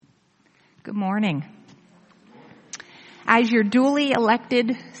Good morning. As your duly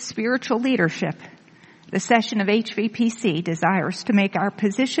elected spiritual leadership, the session of HVPC desires to make our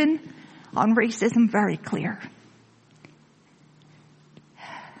position on racism very clear.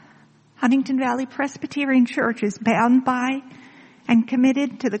 Huntington Valley Presbyterian Church is bound by and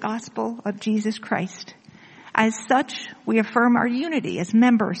committed to the gospel of Jesus Christ. As such, we affirm our unity as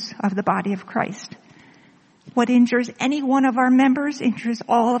members of the body of Christ. What injures any one of our members injures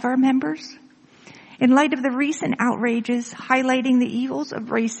all of our members. In light of the recent outrages highlighting the evils of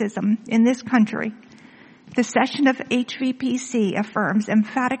racism in this country, the session of HVPC affirms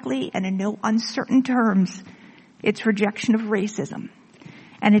emphatically and in no uncertain terms its rejection of racism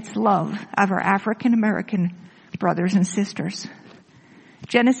and its love of our African American brothers and sisters.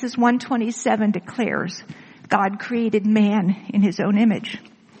 Genesis 1:27 declares, God created man in his own image.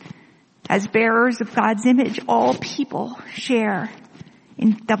 As bearers of God's image, all people share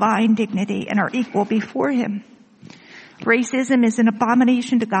in divine dignity and are equal before him. Racism is an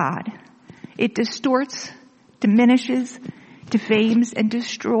abomination to God. It distorts, diminishes, defames, and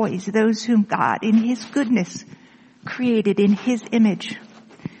destroys those whom God, in his goodness, created in his image.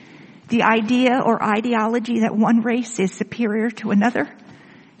 The idea or ideology that one race is superior to another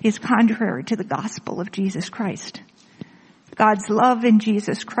is contrary to the gospel of Jesus Christ. God's love in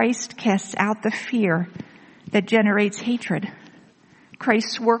Jesus Christ casts out the fear that generates hatred.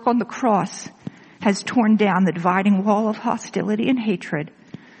 Christ's work on the cross has torn down the dividing wall of hostility and hatred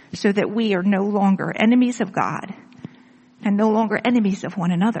so that we are no longer enemies of God and no longer enemies of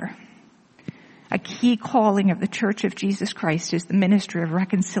one another. A key calling of the Church of Jesus Christ is the ministry of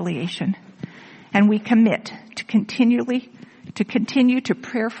reconciliation, and we commit to continue to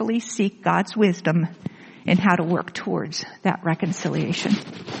prayerfully seek God's wisdom in how to work towards that reconciliation.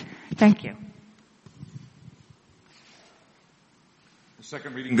 Thank you. The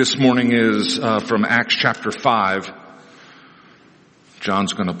second reading this morning is from Acts chapter 5.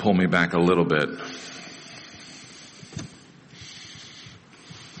 John's going to pull me back a little bit.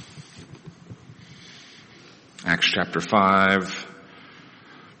 Acts chapter 5,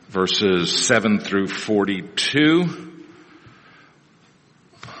 verses 7 through 42.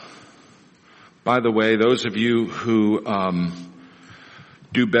 By the way, those of you who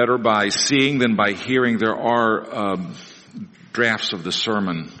do better by seeing than by hearing, there are drafts of the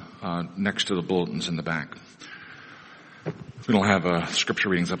sermon next to the bulletins in the back. We don't have scripture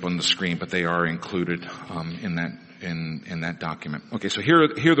readings up on the screen, but they are included in that document. Okay, so hear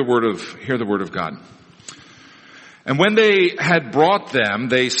the word of God. And when they had brought them,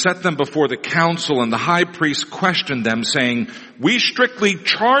 they set them before the council, and the high priest questioned them, saying, We strictly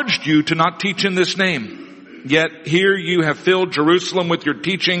charged you to not teach in this name. Yet here you have filled Jerusalem with your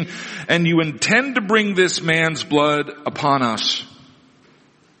teaching, and you intend to bring this man's blood upon us.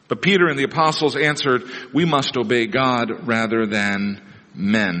 But Peter and the apostles answered, We must obey God rather than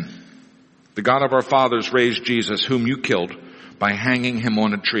men. The God of our fathers raised Jesus, whom you killed, by hanging him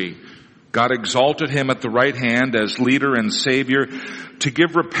on a tree. God exalted him at the right hand as leader and savior to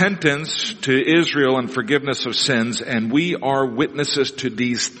give repentance to Israel and forgiveness of sins. And we are witnesses to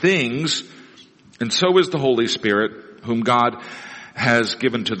these things. And so is the Holy Spirit, whom God has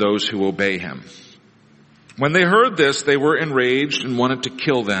given to those who obey him. When they heard this, they were enraged and wanted to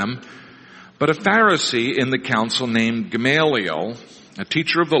kill them. But a Pharisee in the council named Gamaliel, a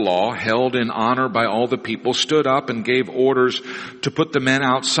teacher of the law, held in honor by all the people, stood up and gave orders to put the men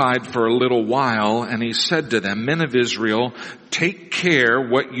outside for a little while. And he said to them, Men of Israel, take care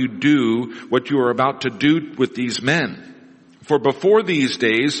what you are about to do with these men. For before these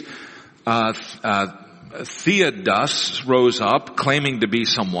days, Theudas rose up, claiming to be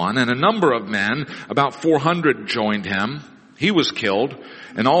someone, and a number of men, about 400, joined him. He was killed,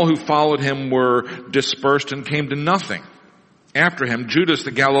 and all who followed him were dispersed and came to nothing. After him, Judas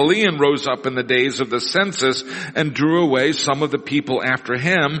the Galilean rose up in the days of the census and drew away some of the people after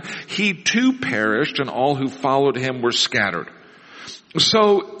him. He too perished, and all who followed him were scattered.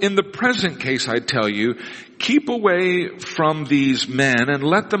 So in the present case, I tell you, keep away from these men and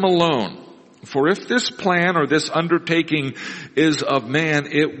let them alone. For if this plan or this undertaking is of man,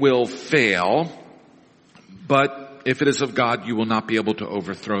 it will fail. But if it is of God, you will not be able to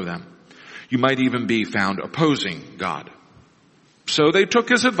overthrow them. You might even be found opposing God. So they took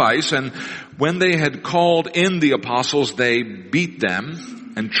his advice, and when they had called in the apostles, they beat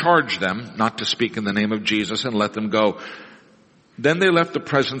them and charged them not to speak in the name of Jesus and let them go. Then they left the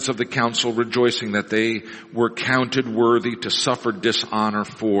presence of the council, rejoicing that they were counted worthy to suffer dishonor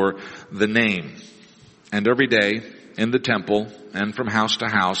for the name. And every day in the temple and from house to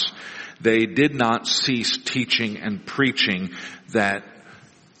house, they did not cease teaching and preaching that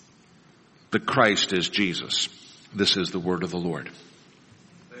The Christ is Jesus. This is the word of the Lord.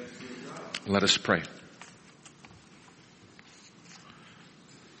 Let us pray.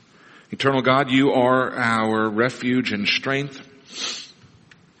 Eternal God, you are our refuge and strength.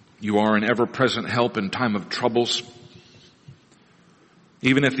 You are an ever-present help in time of troubles.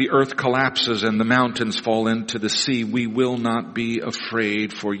 Even if the earth collapses and the mountains fall into the sea, we will not be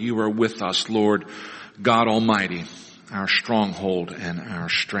afraid, for you are with us, Lord God Almighty, our stronghold and our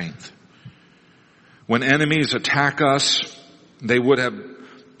strength. When enemies attack us, they would have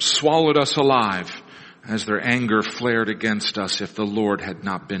swallowed us alive as their anger flared against us if the Lord had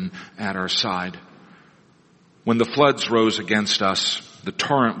not been at our side. When the floods rose against us, the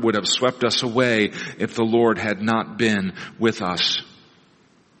torrent would have swept us away if the Lord had not been with us.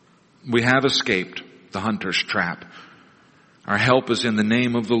 We have escaped the hunter's trap. Our help is in the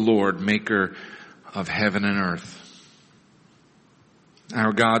name of the Lord, maker of heaven and earth.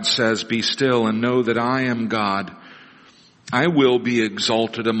 Our God says, "Be still and know that I am God. I will be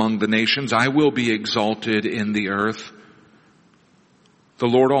exalted among the nations. I will be exalted in the earth. The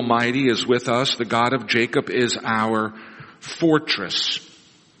Lord Almighty is with us. The God of Jacob is our fortress."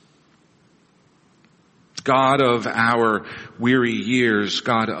 God of our weary years,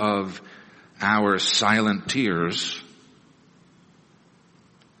 God of our silent tears,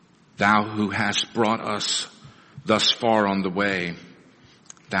 thou who hast brought us thus far on the way,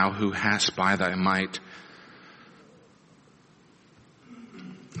 thou who hast by thy might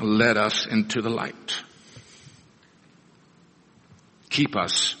led us into the light. Keep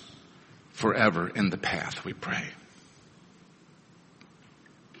us forever in the path, we pray.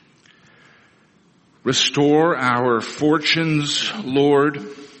 Restore our fortunes, Lord,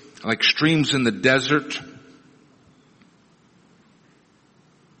 like streams in the desert.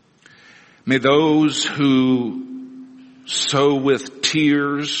 May those who sow with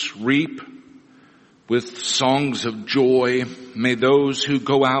tears reap with songs of joy. May those who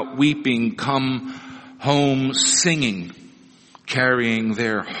go out weeping come home singing, carrying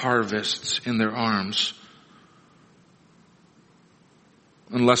their harvests in their arms.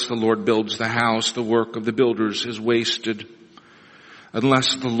 Unless the Lord builds the house, the work of the builders is wasted.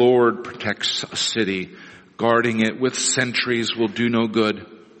 Unless the Lord protects a city, guarding it with sentries will do no good.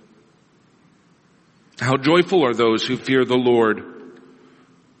 How joyful are those who fear the Lord,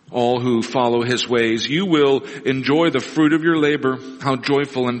 all who follow his ways. You will enjoy the fruit of your labor. How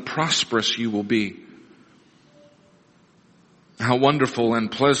joyful and prosperous you will be. How wonderful and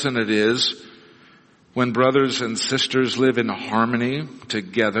pleasant it is when brothers and sisters live in harmony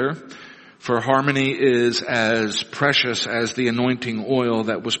together. For harmony is as precious as the anointing oil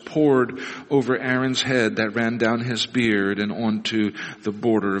that was poured over Aaron's head that ran down his beard and onto the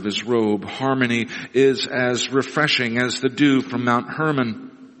border of his robe. Harmony is as refreshing as the dew from Mount Hermon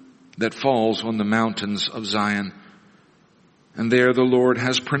that falls on the mountains of Zion. And there the Lord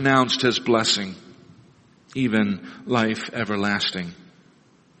has pronounced his blessing, even life everlasting.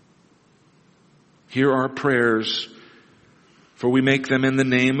 Hear our prayers, for we make them in the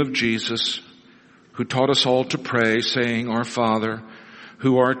name of Jesus, who taught us all to pray, saying, Our Father,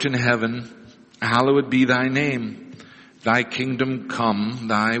 who art in heaven, hallowed be thy name. Thy kingdom come,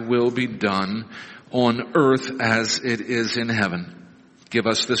 thy will be done, on earth as it is in heaven. Give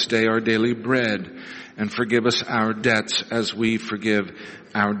us this day our daily bread, and forgive us our debts as we forgive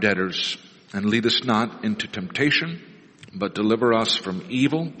our debtors. And lead us not into temptation, but deliver us from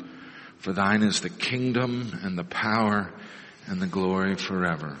evil. For thine is the kingdom and the power and the glory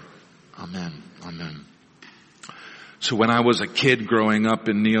forever. Amen. Amen. So when I was a kid growing up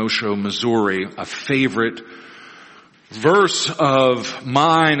in Neosho, Missouri, a favorite verse of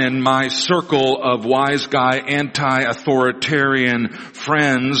mine and my circle of wise guy anti-authoritarian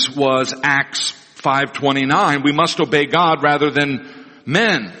friends was Acts 5:29. We must obey God rather than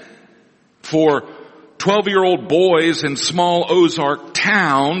men. For 12-year-old boys in small Ozark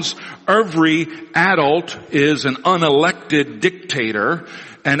towns, every adult is an unelected dictator,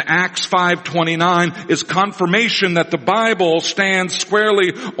 and Acts 5:29 is confirmation that the Bible stands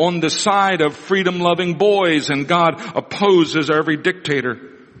squarely on the side of freedom-loving boys, and God opposes every dictator.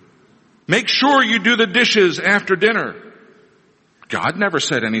 Make sure you do the dishes after dinner. God never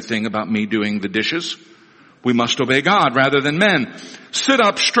said anything about me doing the dishes. We must obey God rather than men. Sit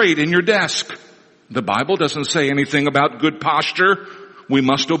up straight in your desk. The Bible doesn't say anything about good posture. We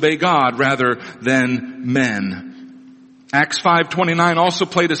must obey God rather than men. Acts 5:29 also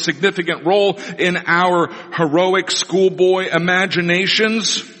played a significant role in our heroic schoolboy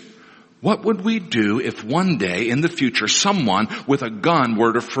imaginations. What would we do if one day in the future someone with a gun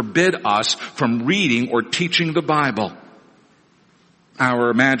were to forbid us from reading or teaching the Bible?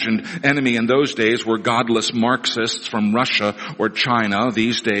 Our imagined enemy in those days were godless Marxists from Russia or China.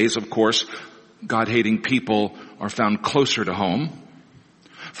 These days, of course, God-hating people are found closer to home.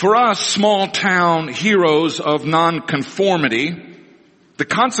 For us, small-town heroes of nonconformity, the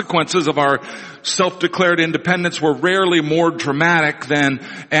consequences of our self-declared independence were rarely more dramatic than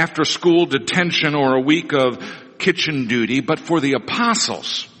after-school detention or a week of kitchen duty. But for the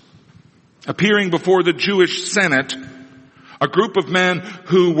apostles, appearing before the Jewish Senate, a group of men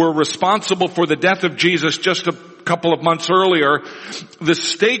who were responsible for the death of Jesus just a couple of months earlier, the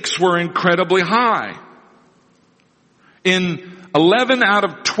stakes were incredibly high. In 11 out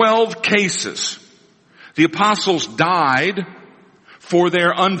of 12 cases, the apostles died for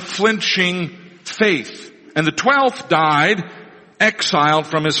their unflinching faith. And the 12th died exiled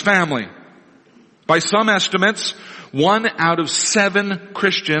from his family. By some estimates, 1 out of 7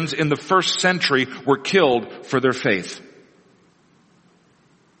 Christians in the first century were killed for their faith.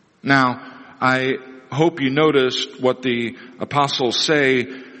 Now, I hope you noticed what the apostles say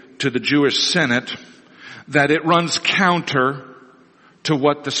to the Jewish Senate, that it runs counter to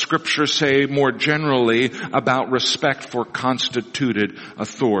what the scriptures say more generally about respect for constituted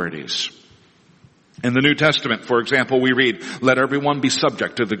authorities. In the New Testament, for example, we read, "Let everyone be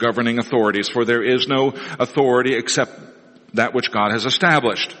subject to the governing authorities, for there is no authority except that which God has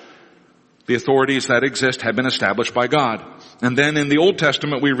established." The authorities that exist have been established by God. And then in the Old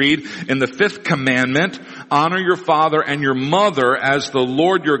Testament we read, in the 5th commandment, "Honor your father and your mother as the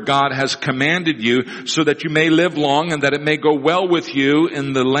Lord your God has commanded you, so that you may live long and that it may go well with you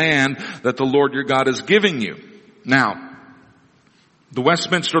in the land that the Lord your God is giving you." Now, the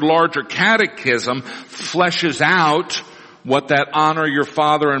Westminster Larger Catechism fleshes out what that honor your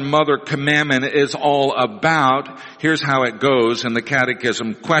father and mother commandment is all about. Here's how it goes in the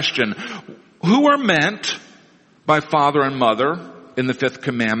Catechism. Question: who are meant by father and mother in the 5th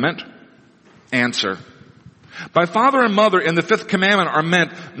commandment? Answer: by father and mother in the 5th commandment are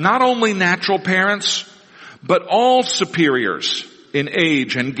meant not only natural parents, but all superiors in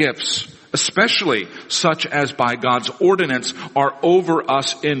age and gifts, especially such as by God's ordinance are over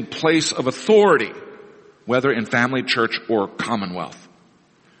us in place of authority, whether in family, church, or commonwealth.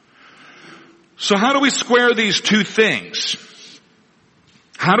 So how do we square these two things?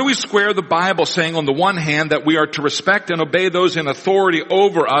 How do we square the Bible saying on the one hand that we are to respect and obey those in authority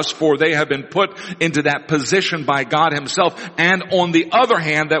over us, for they have been put into that position by God himself, and on the other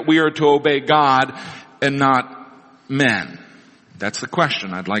hand that we are to obey God and not men? That's the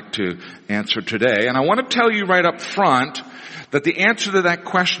question I'd like to answer today. And I want to tell you right up front that the answer to that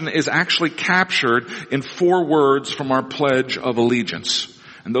question is actually captured in 4 words from our Pledge of Allegiance.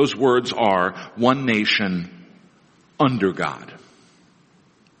 And those words are, one nation under God.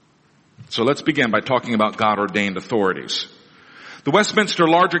 So let's begin by talking about God-ordained authorities. The Westminster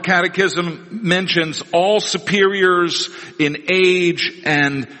Larger Catechism mentions all superiors in age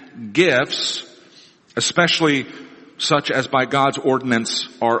and gifts, especially such as by God's ordinance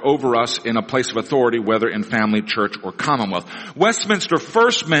are over us in a place of authority, whether in family, church, or commonwealth. Westminster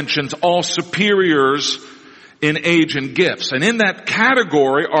first mentions all superiors in age and gifts. And in that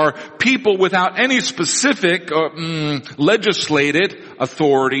category are people without any specific legislated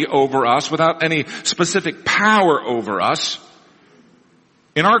authority over us, without any specific power over us.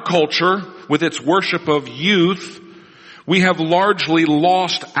 In our culture, with its worship of youth, we have largely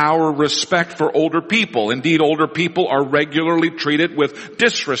lost our respect for older people. Indeed, older people are regularly treated with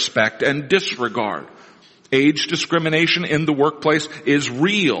disrespect and disregard. Age discrimination in the workplace is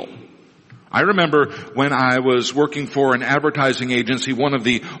real. I remember when I was working for an advertising agency, one of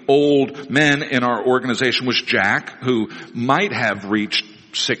the old men in our organization was Jack, who might have reached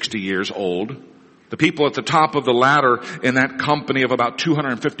 60 years old. The people at the top of the ladder in that company of about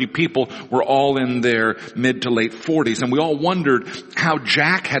 250 people were all in their mid to late 40s. And we all wondered how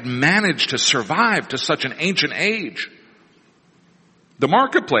Jack had managed to survive to such an ancient age. The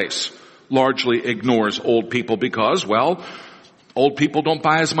marketplace largely ignores old people because, well, old people don't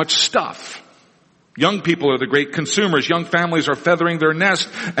buy as much stuff. Young people are the great consumers. Young families are feathering their nest.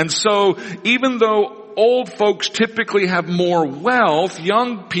 And so even though old folks typically have more wealth,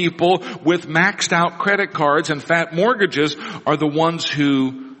 young people with maxed out credit cards and fat mortgages are the ones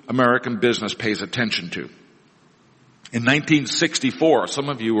who American business pays attention to. In 1964, some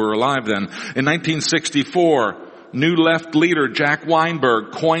of you were alive then, in 1964, New Left leader Jack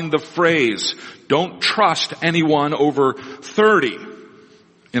Weinberg coined the phrase, "Don't trust anyone over 30."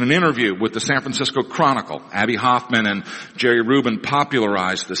 In an interview with the San Francisco Chronicle, Abby Hoffman and Jerry Rubin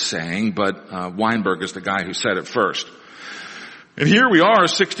popularized the saying, but Weinberg is the guy who said it first. And here we are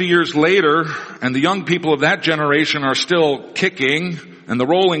 60 years later, and the young people of that generation are still kicking, and the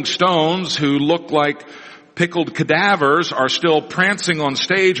Rolling Stones, who look like pickled cadavers, are still prancing on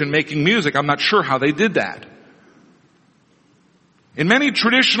stage and making music. I'm not sure how they did that. In many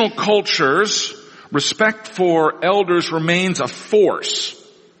traditional cultures, respect for elders remains a force.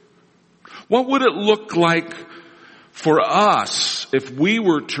 What would it look like for us if we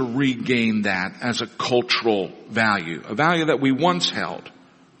were to regain that as a cultural value, a value that we once held?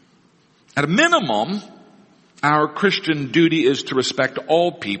 At a minimum, our Christian duty is to respect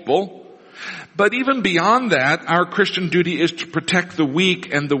all people. But even beyond that, our Christian duty is to protect the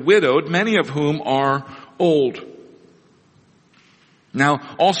weak and the widowed, many of whom are old.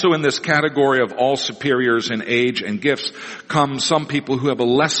 Now, also in this category of all superiors in age and gifts come some people who have a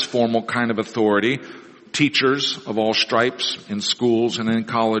less formal kind of authority. Teachers of all stripes in schools and in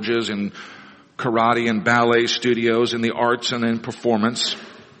colleges, in karate and ballet studios, in the arts and in performance.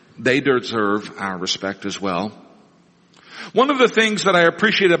 They deserve our respect as well. One of the things that I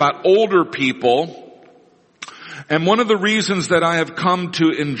appreciate about older people, and one of the reasons that I have come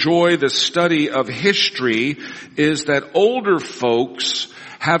to enjoy the study of history, is that older folks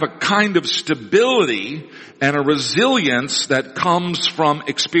have a kind of stability and a resilience that comes from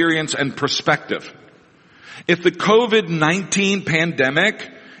experience and perspective. If the COVID-19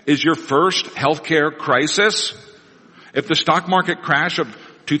 pandemic is your first healthcare crisis, if the stock market crash of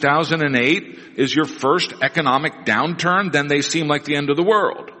 2008 is your first economic downturn, then they seem like the end of the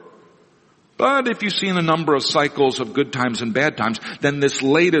world. But if you've seen a number of cycles of good times and bad times, then this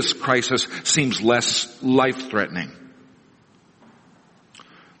latest crisis seems less life-threatening.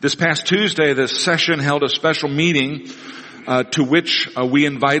 This past Tuesday, the session held a special meeting to which we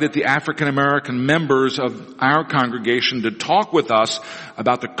invited the African American members of our congregation to talk with us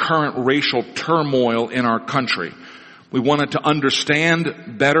about the current racial turmoil in our country. We wanted to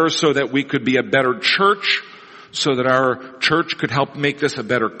understand better so that we could be a better church, so that our church could help make this a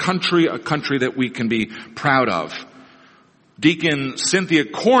better country, a country that we can be proud of. Deacon Cynthia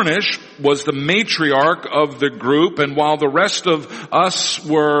Cornish was the matriarch of the group, and while the rest of us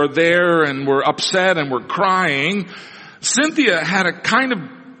were there and were upset and were crying, Cynthia had a kind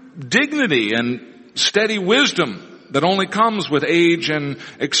of dignity and steady wisdom that only comes with age and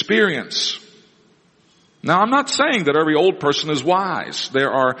experience. Now, I'm not saying that every old person is wise.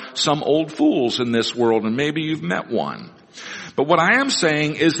 There are some old fools in this world, and maybe you've met one. But what I am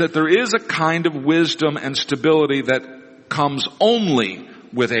saying is that there is a kind of wisdom and stability that comes only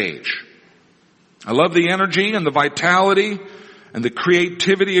with age. I love the energy and the vitality and the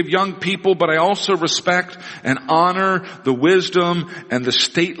creativity of young people, but I also respect and honor the wisdom and the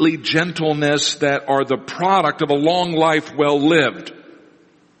stately gentleness that are the product of a long life well lived.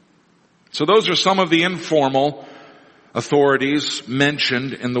 So those are some of the informal authorities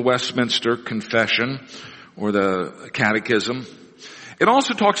mentioned in the Westminster Confession or the Catechism. It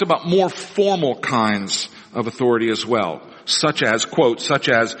also talks about more formal kinds of authority as well, such as, quote, such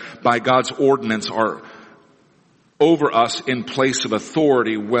as by God's ordinance are over us in place of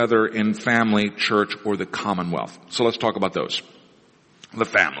authority, whether in family, church, or the commonwealth. So let's talk about those. The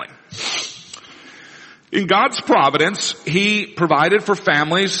family. In God's providence, He provided for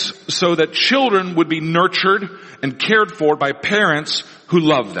families so that children would be nurtured and cared for by parents who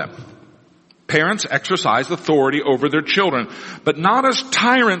love them. Parents exercise authority over their children, but not as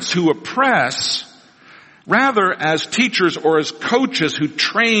tyrants who oppress, rather as teachers or as coaches who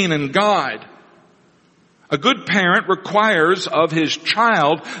train and guide. A good parent requires of his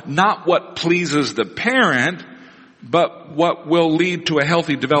child not what pleases the parent, but what will lead to a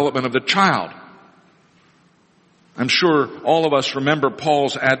healthy development of the child. I'm sure all of us remember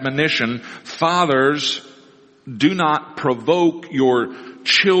Paul's admonition, fathers, do not provoke your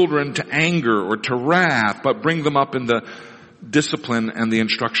children to anger or to wrath, but bring them up in the discipline and the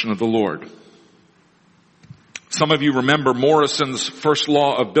instruction of the Lord. Some of you remember Morrison's first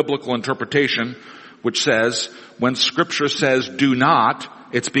law of biblical interpretation, which says, when Scripture says do not,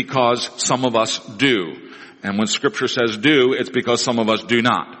 it's because some of us do. And when Scripture says do, it's because some of us do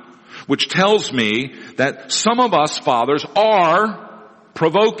not. Which tells me that some of us fathers are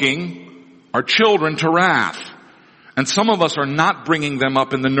provoking our children to wrath. And some of us are not bringing them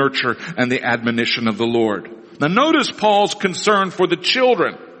up in the nurture and the admonition of the Lord. Now notice Paul's concern for the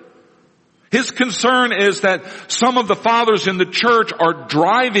children. His concern is that some of the fathers in the church are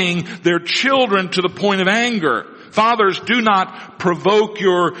driving their children to the point of anger. Fathers, do not provoke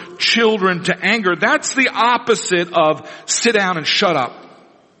your children to anger. That's the opposite of sit down and shut up.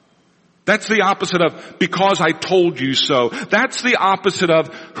 That's the opposite of because I told you so. That's the opposite of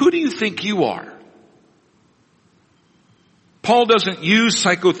who do you think you are? Paul doesn't use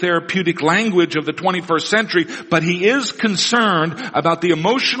psychotherapeutic language of the 21st century, but he is concerned about the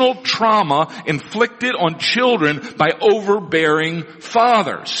emotional trauma inflicted on children by overbearing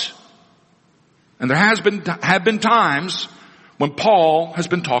fathers. And there have been times when Paul has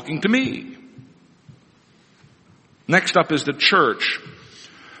been talking to me. Next up is the church.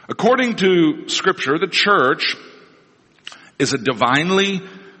 According to Scripture, the church is a divinely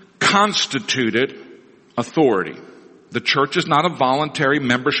constituted authority. The church is not a voluntary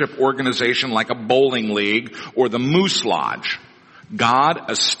membership organization like a bowling league or the Moose Lodge. God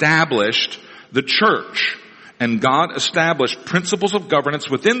established the church, and God established principles of governance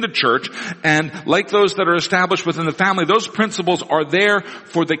within the church, and like those that are established within the family, those principles are there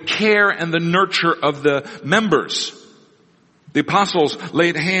for the care and the nurture of the members. The apostles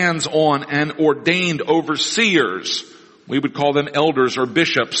laid hands on and ordained overseers, we would call them elders or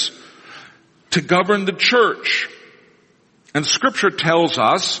bishops, to govern the church. And Scripture tells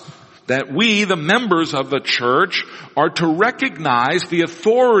us that we, the members of the church, are to recognize the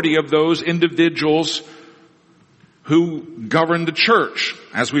authority of those individuals who govern the church.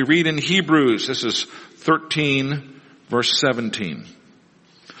 As we read in Hebrews, this is 13 verse 17.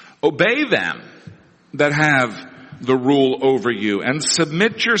 Obey them that have the rule over you, and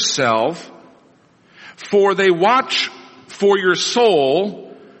submit yourself, for they watch for your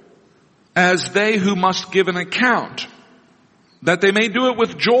soul as they who must give an account, that they may do it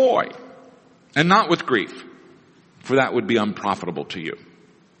with joy and not with grief, for that would be unprofitable to you.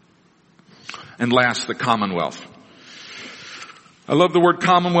 And last, the commonwealth. I love the word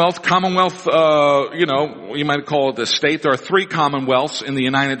commonwealth. Commonwealth, you might call it the state. There are 3 commonwealths in the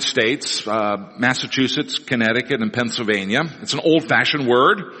United States, Massachusetts, Connecticut, and Pennsylvania. It's an old-fashioned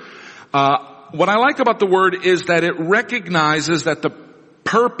word. What I like about the word is that it recognizes that the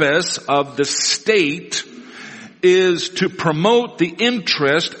purpose of the state is to promote the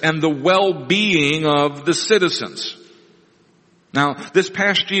interest and the well-being of the citizens. Now, this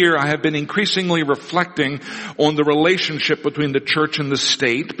past year, I have been increasingly reflecting on the relationship between the church and the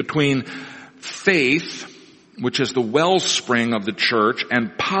state, between faith, which is the wellspring of the church,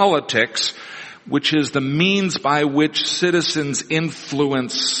 and politics, which is the means by which citizens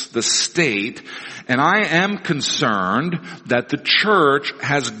influence the state. And I am concerned that the church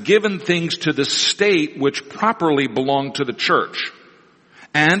has given things to the state which properly belong to the church.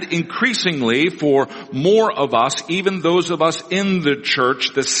 And increasingly, for more of us, even those of us in the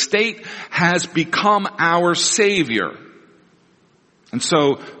church, the state has become our savior. And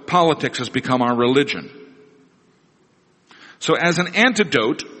so politics has become our religion. So as an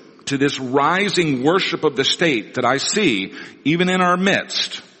antidote to this rising worship of the state that I see even in our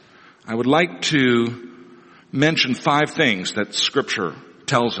midst, I would like to mention 5 things that Scripture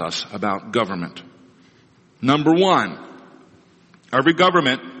tells us about government. Number 1, every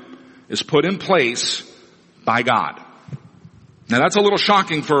government is put in place by God. Now that's a little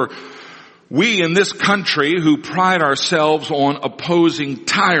shocking for we in this country who pride ourselves on opposing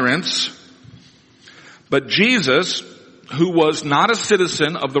tyrants. But Jesus, who was not a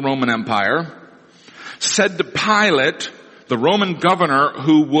citizen of the Roman Empire, said to Pilate, the Roman governor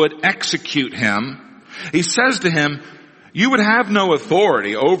who would execute him, he says to him, "You would have no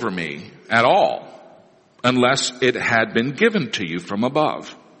authority over me at all, unless it had been given to you from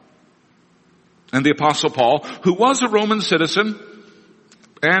above." And the Apostle Paul, who was a Roman citizen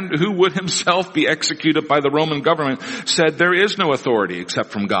and who would himself be executed by the Roman government, said there is no authority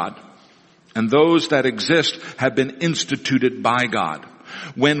except from God. And those that exist have been instituted by God.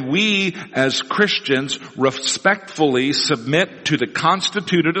 When we as Christians respectfully submit to the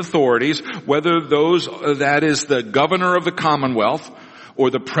constituted authorities, whether that is the governor of the Commonwealth, or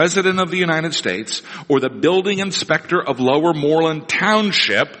the President of the United States, or the building inspector of Lower Moreland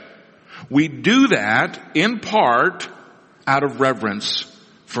Township, we do that in part out of reverence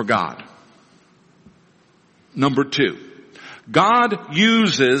for God. Number 2, God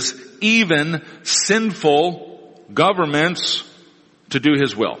uses even sinful governments to do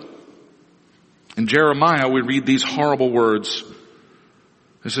His will. In Jeremiah, we read these horrible words.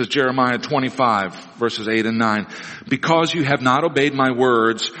 This is Jeremiah 25, verses 8 and 9. "Because you have not obeyed my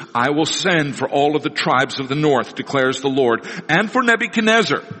words, I will send for all of the tribes of the north, declares the Lord, and for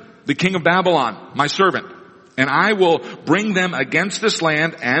Nebuchadnezzar, the king of Babylon, my servant. And I will bring them against this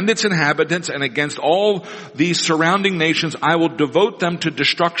land and its inhabitants, and against all these surrounding nations. I will devote them to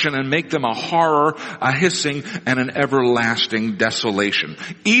destruction and make them a horror, a hissing, and an everlasting desolation."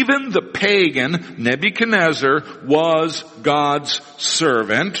 Even the pagan Nebuchadnezzar was God's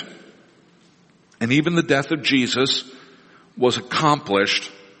servant, and even the death of Jesus was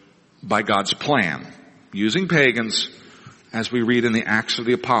accomplished by God's plan, using pagans as we read in the Acts of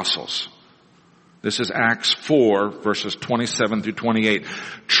the Apostles. This is Acts 4, verses 27 through 28.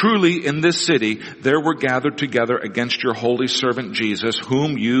 Truly in this city there were gathered together against your holy servant Jesus,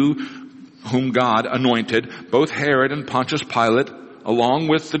 whom God anointed, both Herod and Pontius Pilate, along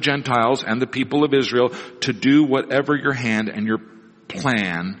with the Gentiles and the people of Israel, to do whatever your hand and your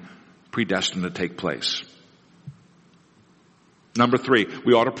plan predestined to take place. Number 3,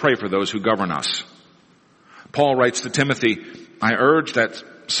 we ought to pray for those who govern us. Paul writes to Timothy, I urge that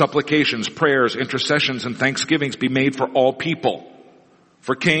supplications, prayers, intercessions, and thanksgivings be made for all people,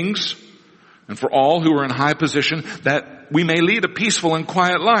 for kings, and for all who are in high position, that we may lead a peaceful and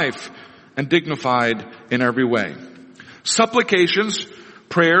quiet life, and dignified in every way. Supplications,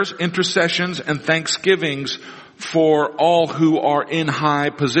 prayers, intercessions, and thanksgivings for all who are in high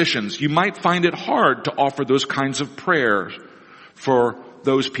positions. You might find it hard to offer those kinds of prayers for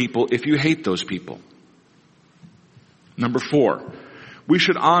those people if you hate those people. Number 4, we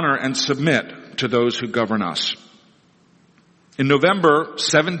should honor and submit to those who govern us. In November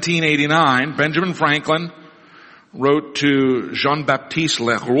 1789, Benjamin Franklin wrote to Jean-Baptiste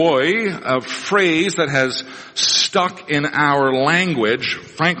Le Roy a phrase that has stuck in our language.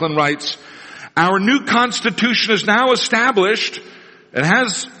 Franklin writes, our new Constitution is now established. It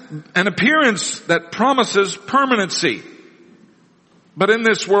has an appearance that promises permanency. But in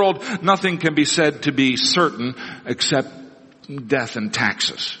this world, nothing can be said to be certain except death and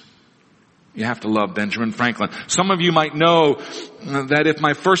taxes. You have to love Benjamin Franklin. Some of you might know that if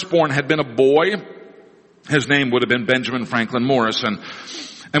my firstborn had been a boy, his name would have been Benjamin Franklin Morrison.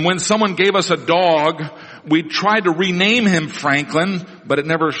 And when someone gave us a dog, we tried to rename him Franklin, but it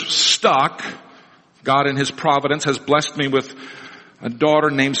never stuck. God in His providence has blessed me with a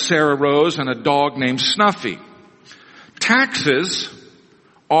daughter named Sarah Rose and a dog named Snuffy. Taxes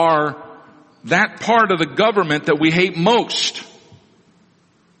are that part of the government that we hate most.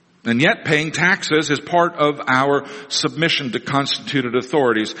 And yet paying taxes is part of our submission to constituted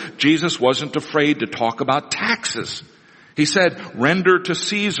authorities. Jesus wasn't afraid to talk about taxes. He said, render to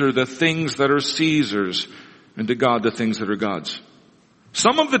Caesar the things that are Caesar's, and to God the things that are God's.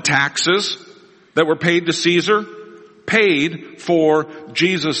 Some of the taxes that were paid to Caesar paid for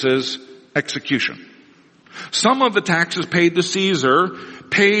Jesus' execution. Some of the taxes paid to Caesar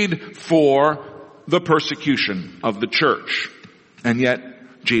paid for the persecution of the church. And yet,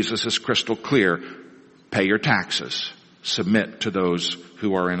 Jesus is crystal clear. Pay your taxes. Submit to those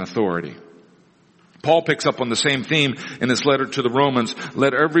who are in authority. Paul picks up on the same theme in his letter to the Romans.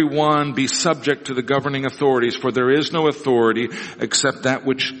 Let everyone be subject to the governing authorities, for there is no authority except that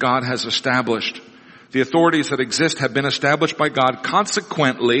which God has established. The authorities that exist have been established by God.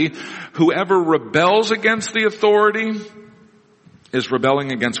 Consequently, whoever rebels against the authority is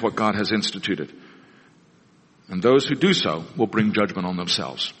rebelling against what God has instituted. And those who do so will bring judgment on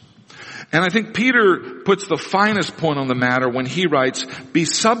themselves. And I think Peter puts the finest point on the matter when he writes, be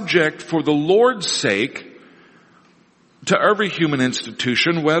subject for the Lord's sake to every human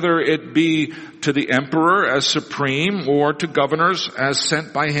institution, whether it be to the emperor as supreme or to governors as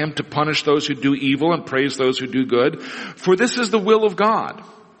sent by him to punish those who do evil and praise those who do good. For this is the will of God,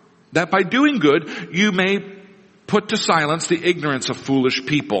 that by doing good you may put to silence the ignorance of foolish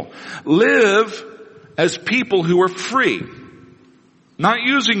people. Live as people who are free, not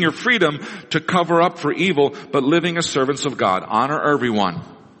using your freedom to cover up for evil, but living as servants of God. Honor everyone.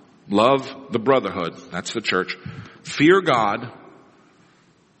 Love the brotherhood. That's the church. Fear God.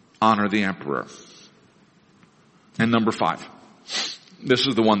 Honor the emperor. And number 5. This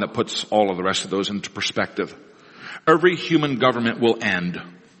is the one that puts all of the rest of those into perspective. Every human government will end.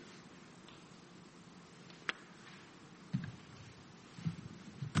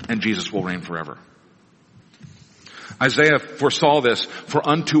 And Jesus will reign forever. Isaiah foresaw this, for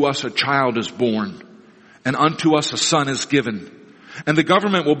unto us a child is born, and unto us a son is given, and the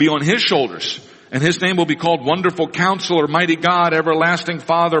government will be on his shoulders, and his name will be called Wonderful Counselor, Mighty God, Everlasting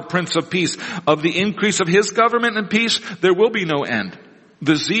Father, Prince of Peace. Of the increase of his government and peace, there will be no end.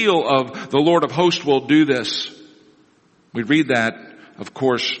 The zeal of the Lord of hosts will do this. We read that, of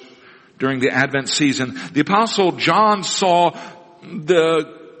course, during the Advent season. The Apostle John saw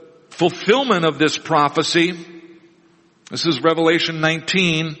the fulfillment of this prophecy. This is Revelation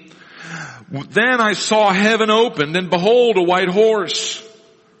 19. Then I saw heaven opened, and behold, a white horse.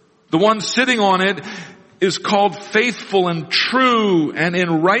 The one sitting on it is called Faithful and True, and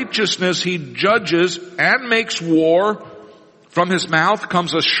in righteousness he judges and makes war. From his mouth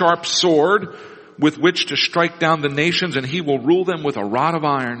comes a sharp sword with which to strike down the nations, and he will rule them with a rod of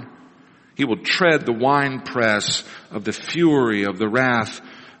iron. He will tread the winepress of the fury of the wrath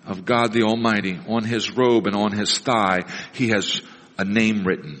of God the Almighty, on his robe and on his thigh, he has a name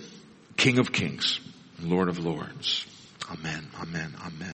written, King of Kings, Lord of Lords. Amen, amen, amen.